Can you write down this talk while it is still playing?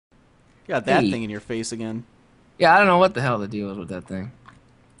You got that thing in your face again. Yeah, I don't know what the hell the deal is with that thing.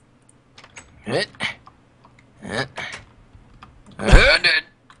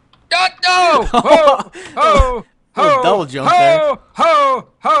 No! Ho! Ho! Little Ho! double jump there. Ho! Ho!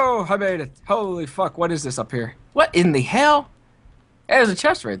 Ho! I made it. Holy fuck, what is this up here? What in the hell? Hey, there's a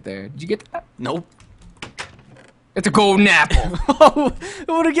chest right there. Did you get that? Nope. It's a golden apple. Oh,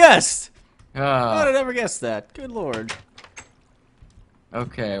 who would have guessed? I would Uh, have never guessed that. Good lord.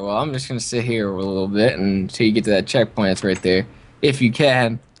 okay, well, I'm just gonna sit here a little bit until you get to that checkpoint that's right there. If you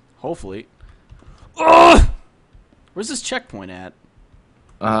can. Hopefully. Ugh! Where's this checkpoint at?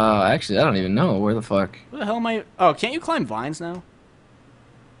 Actually, I don't even know. Where the fuck? Where the hell am I? Oh, can't you climb vines now?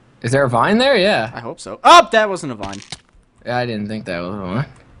 Is there a vine there? Yeah. I hope so. Oh, that wasn't a vine. Yeah, I didn't think that was one.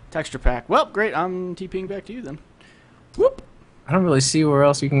 Texture pack. Well, great. I'm TPing back to you then. Whoop. I don't really see where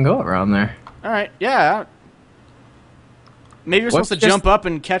else you can go around there. All right. Yeah. Maybe you're What's supposed to just- jump up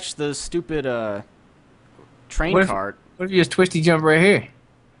and catch the stupid train What if- cart. What if you just twisty jump right here?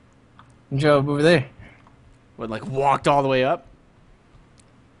 And jump over there? What, like walked all the way up?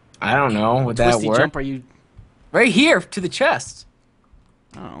 I don't know. Would that Twisty work? jump? Are you? Right here to the chest.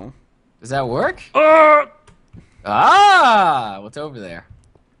 Oh. Does that work? Ah! What's over there?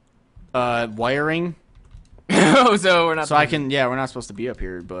 Wiring. Oh, so we're not. So I can. Yeah, we're not supposed to be up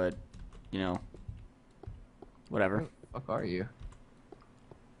here, but you know, whatever. Where the fuck are you?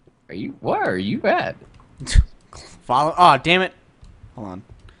 Are you? Where are you at? Follow. Oh, damn it! Hold on.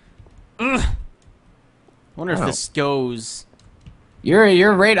 Ugh. Wonder if Oh. this goes.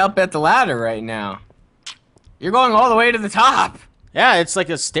 You're right up at the ladder right now. You're going all the way to the top. Yeah, it's like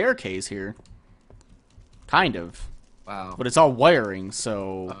a staircase here. Kind of, Wow. but it's all wiring,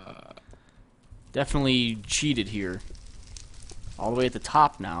 so definitely cheated here. All the way at the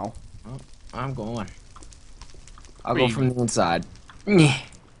top now. I'm going. I'll Where go you- from the inside.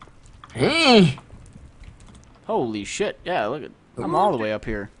 Holy shit! Yeah, look at. I'm all the way up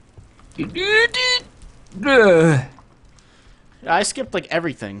here. Oh, Yeah, I skipped like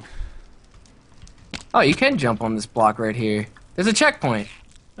everything. you can jump on this block right here. There's a checkpoint.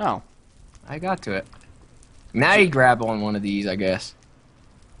 Oh. I got to it. Now you grab on one of these, I guess.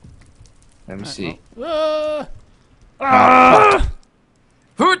 Let me see. Hoot!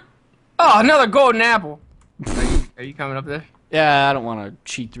 Oh, another golden apple. Are you coming up there? Yeah, I don't want to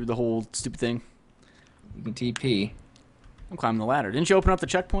cheat through the whole stupid thing. You can TP. I'm climbing the ladder. Didn't you open up the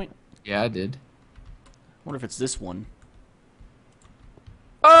checkpoint? Yeah, I did. Wonder if it's this one.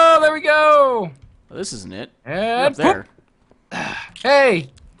 Oh, there we go! Oh, this isn't it. You're And up there. Hey!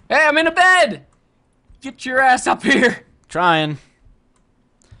 Hey, I'm in a bed! Get your ass up here! Trying.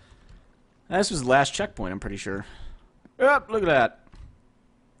 This was the last checkpoint, I'm pretty sure. Yep, look at that.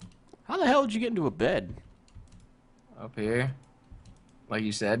 How the hell did you get into a bed? Up here. Like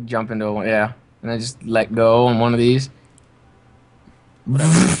you said, jump into one, yeah. And I just let go on one of these.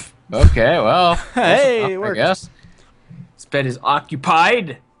 Okay, well. Hey, it I worked. guess. This bed is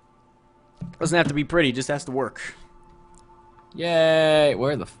occupied. Doesn't have to be pretty, just has to work. Yay!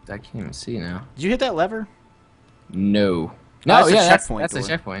 Where the I can't even see now. Did you hit that lever? No. That's a yeah, checkpoint that's a door.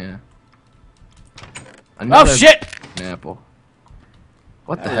 checkpoint, yeah. Oh Another shit! apple.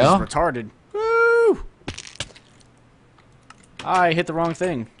 What the That hell? was retarded. Woo! I hit the wrong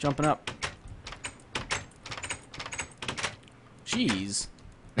thing. Jumping up. Jeez.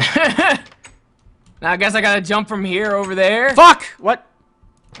 Now I guess I gotta jump from here over there. Fuck! What?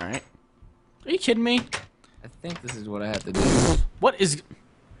 Alright. Are you kidding me? I think this is what I have to do. What is...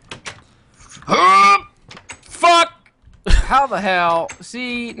 Fuck! How the hell?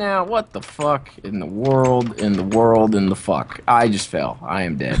 See, now, what the fuck in the world, in the fuck? I just fell. I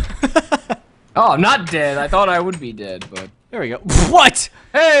am dead. Oh, I'm not dead. I thought I would be dead, but... There we go. What?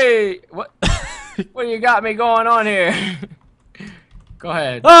 Hey! What? What do you got me going on here? Go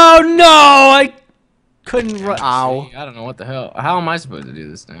ahead. Oh no! I couldn't run. Ow. See, I don't know what the hell. How am I supposed to do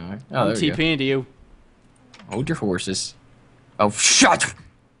this now? Oh, I'm there we go. TPing to you. Hold your horses. Oh, shut!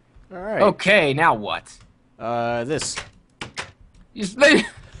 Alright. Okay, now what? This. You split.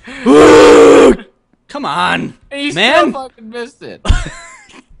 Come on! You Man. still fucking missed it.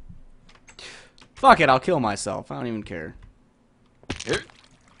 Fuck it, I'll kill myself. I don't even care.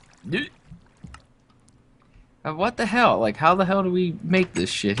 What the hell? Like, how the hell do we make this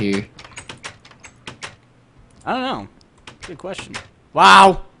shit here? I don't know. Good question.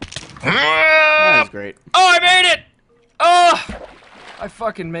 Wow! That was great. Oh, I made it! Oh! I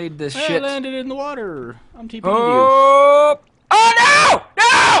fucking made this I shit. landed in the water. I'm TPing you. Oh! Oh, no!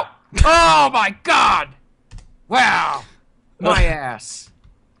 No! Oh, my God! Wow. My ass.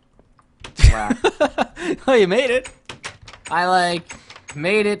 Wow. Oh, you made it. I, like,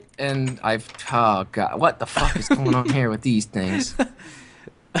 made it, and oh god, what the fuck is going on here with these things?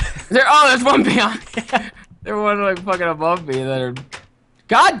 There's one beyond. There's one like fucking above me that are.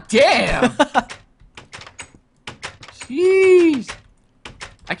 God damn! Jeez!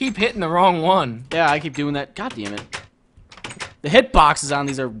 I keep hitting the wrong one. Yeah, I keep doing that. God damn it. The hitboxes on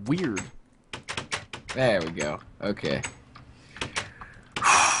these are weird. There we go. Okay.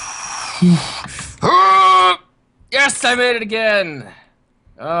 Yes, I made it again!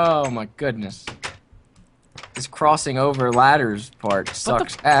 Oh my goodness. This crossing over ladders part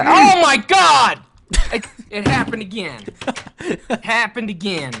sucks ass. Oh my god! It happened again. It happened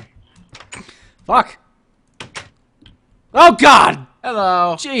again. Fuck. Oh god!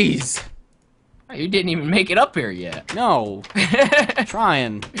 Hello. Jeez. You didn't even make it up here yet. No.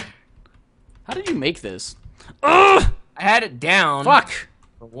 Trying. How did you make this? Ugh! I had it down. Fuck.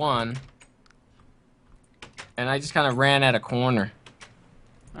 For one. And I just kind of ran out of corner.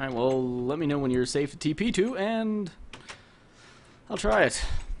 Alright, well, let me know when you're safe to TP to, and I'll try it.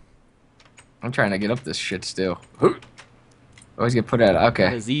 I'm trying to get up this shit still. Always get put out. Not Okay.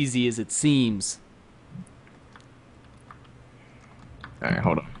 as easy as it seems. Alright,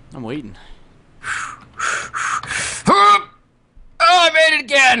 hold on. I'm waiting. Oh, I made it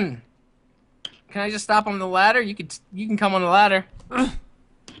again! Can I just stop on the ladder? You can come on the ladder.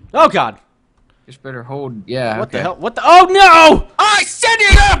 Oh god! Just better hold. Yeah. What okay. the hell? What the? Oh no! Oh, I said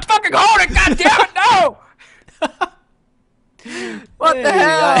you gotta fucking hold it! God damn it! No! What the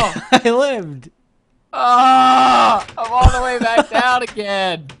hell? I lived. Oh, I'm all the way back down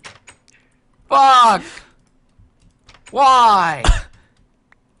again. Fuck. Why?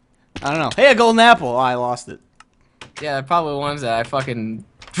 I don't know. Hey, a golden apple. Oh, I lost it. Yeah, they're probably the ones that I fucking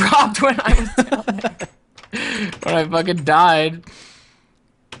dropped when I was down there. When I fucking died.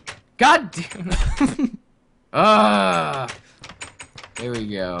 God damn it. There we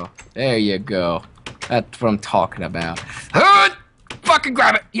go. There you go. That's what I'm talking about. Fucking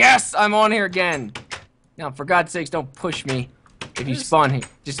grab it. Yes, I'm on here again. Now, for God's sakes, don't push me. If you spawn here,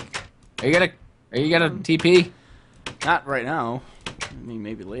 just are you gonna TP? Not right now. I mean,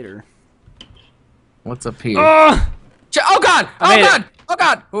 maybe later. What's up here? Oh God! Oh god! Oh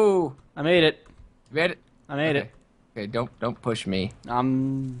god! Ooh. I made it. You made it? I made it. Okay, don't push me.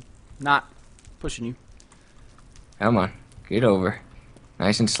 I'm not pushing you. Come on, get over.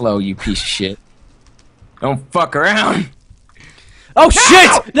 Nice and slow, you piece of shit. Don't fuck around. Oh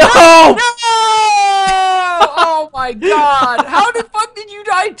shit! No! No! Oh my god! How the fuck did you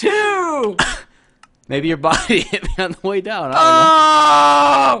die too? Maybe your body hit me on the way down.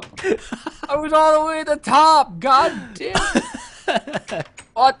 I Oh! I was all the way at the top. God damn.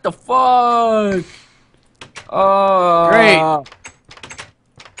 What the fuck? Oh. Great.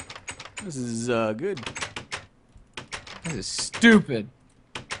 This is good. This is stupid.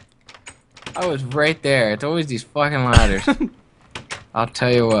 I was right there. It's always these fucking ladders. I'll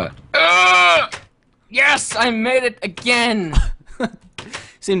tell you what. Yes, I made it again.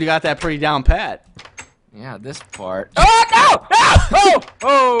 Seem to got that pretty down pat. Yeah, this part. Oh no! No!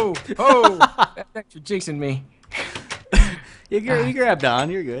 Oh! Oh! Oh! Thanks for jinxing me. You grabbed on.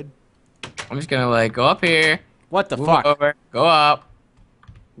 You're good. I'm just gonna like go up here. What the Move fuck? over. Go up.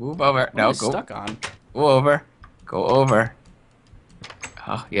 Move over. What No, am I go. stuck on. Go over. Go over.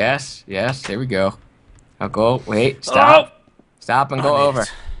 Oh, yes. Yes. There we go. Now go. Wait. Stop. Oh! Stop and go I made over.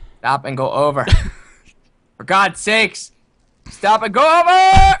 it. Stop and go over. For God's sakes. Stop and go over.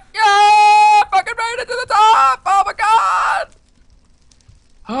 Yeah! Fucking made it to the top. Oh my god.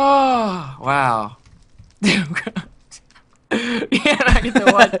 Oh, wow. Yeah, I get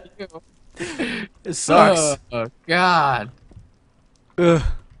to watch you. It sucks. Oh, God. Ugh.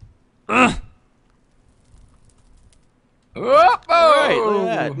 Whoop, Alright, look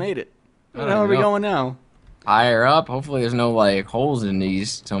at that. Made it. Where the hell are we know. going now? Higher up. Hopefully there's no, like, holes in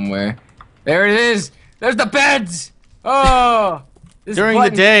these somewhere. There it is. There's the beds. Oh. This During the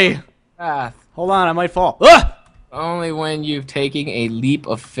button- day. Path. Hold on, I might fall. Ah! Only when you've taken a leap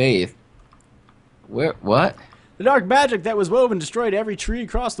of faith. Where? What? The dark magic that was woven destroyed every tree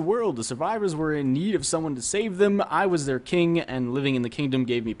across the world. The survivors were in need of someone to save them. I was their king, and living in the kingdom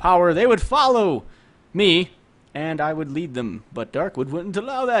gave me power. They would follow me, and I would lead them. But Darkwood wouldn't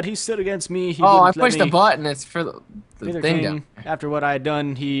allow that. He stood against me. He Oh, I wouldn't let pushed the me button. It's for the be their thing king. down. After what I had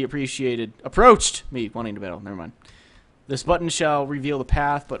done, he approached me, wanting to battle. Never mind. This button shall reveal the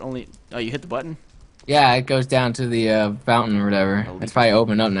path, but only... Oh, you hit the button? Yeah, it goes down to the fountain or whatever. It's probably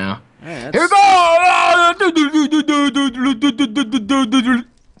open up now. Right, Here we go!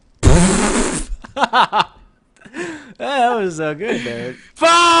 That was good there.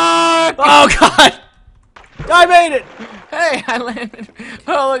 Fuck! Oh, God! I made it! Hey, I landed.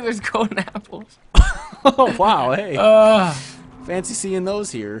 Oh, look, there's golden apples. Oh, wow, hey. Fancy seeing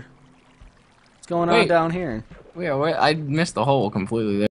those here. What's going on Wait. down here? Yeah, wait, I missed the hole completely there.